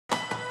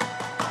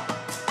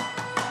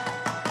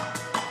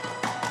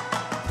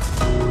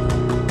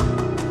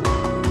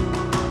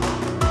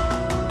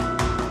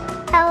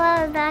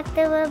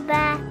after we're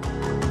back.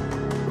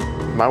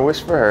 My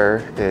wish for her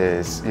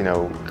is,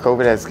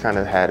 COVID has kind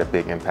of had a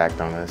big impact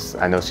on us.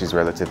 I know she's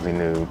relatively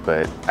new,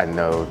 but I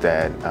know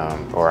that,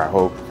 or I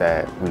hope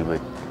that we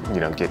would,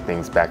 get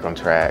things back on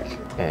track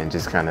and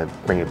just kind of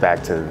bring it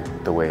back to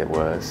the way it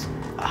was.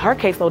 Her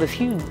caseload is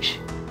huge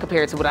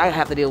compared to what I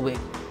have to deal with.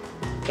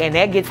 And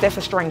that's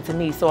a strain to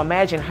me, so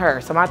imagine her.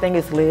 So my thing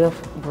is live,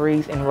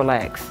 breathe, and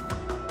relax.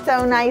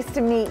 So nice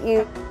to meet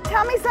you.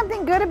 Tell me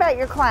something good about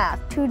your class.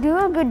 To do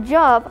a good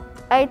job,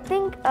 I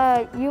think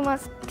you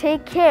must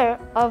take care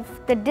of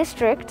the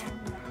district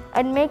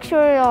and make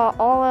sure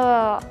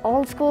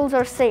all schools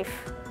are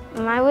safe.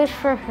 My wish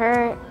for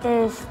her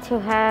is to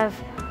have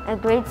a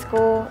great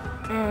school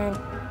and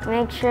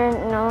make sure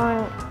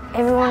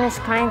everyone is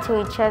kind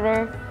to each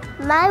other.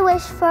 My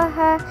wish for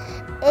her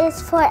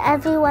is for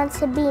everyone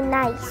to be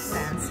nice.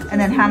 And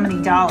then how many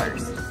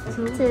dollars?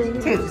 Two.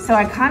 Two. So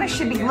I kind of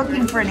should be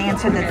looking for an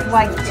answer that's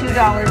like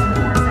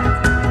 $2.04.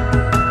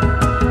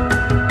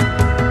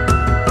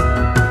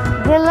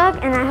 Good luck,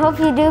 and I hope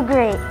you do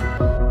great.